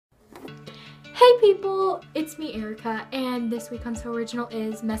Hey people, it's me Erica, and this week on So Original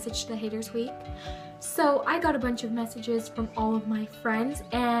is Message to the Haters Week. So I got a bunch of messages from all of my friends,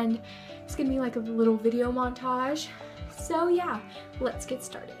 and it's gonna be like a little video montage. So yeah, let's get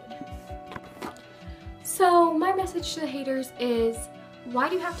started. So my message to the haters is, why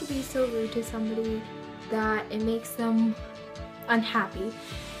do you have to be so rude to somebody that it makes them unhappy?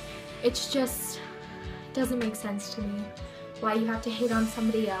 It's just doesn't make sense to me why you have to hate on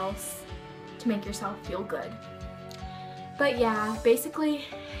somebody else to make yourself feel good. But yeah, basically,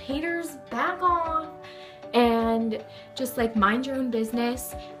 haters, back off and just like mind your own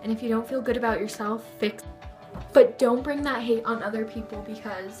business, and if you don't feel good about yourself, fix it. But don't bring that hate on other people,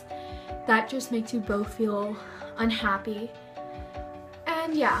 because that just makes you both feel unhappy.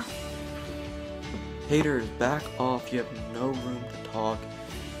 And yeah. Haters, back off. You have no room to talk.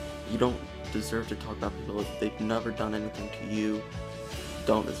 You don't deserve to talk about people if they've never done anything to you.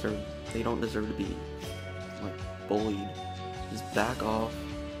 They don't deserve to be like bullied. Just back off.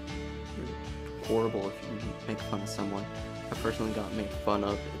 You're horrible if you make fun of someone. I personally got made fun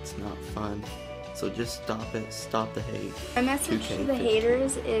of. It's not fun. So just stop it. Stop the hate. My message to the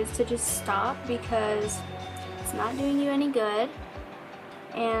haters is to just stop, because it's not doing you any good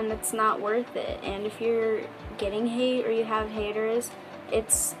and it's not worth it. And if you're getting hate or you have haters,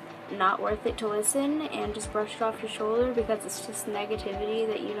 it's not worth it to listen, and just brush it off your shoulder, because it's just negativity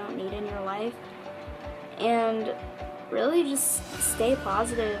that you don't need in your life. And really just stay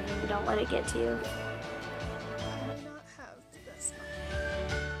positive and don't let it get to you. I may not have the best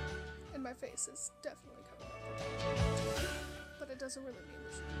smile, and my face is definitely covered up, but it doesn't really mean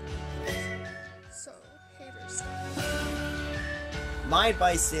the truth. So, haters, stop. My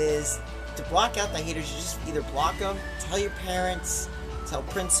advice is to block out the haters. You just either block them, tell your parents, tell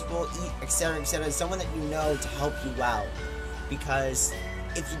principal, etc., someone that you know to help you out. Because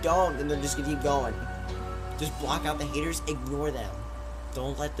if you don't, then they're just gonna keep going. Just block out the haters, ignore them.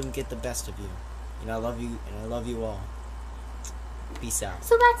 Don't let them get the best of you. And I love you, and I love you all. Peace out.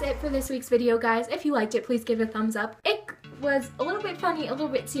 So that's it for this week's video, guys. If you liked it, please give it a thumbs up. It was a little bit funny, a little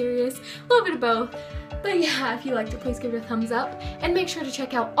bit serious, a little bit of both. But yeah, if you liked it, please give it a thumbs up. And make sure to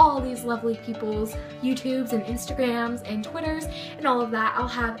check out all these lovely people's YouTubes and Instagrams and Twitters and all of that. I'll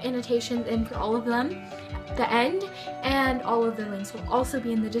have annotations in for all of them at the end, and all of their links will also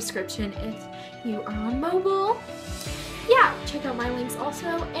be in the description if you are on mobile. Yeah, check out my links also,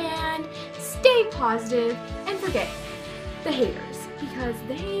 and stay positive, and forget the haters, because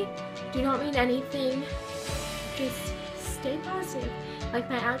they do not mean anything. Just stay positive, like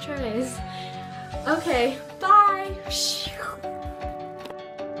my outro is. Okay, bye!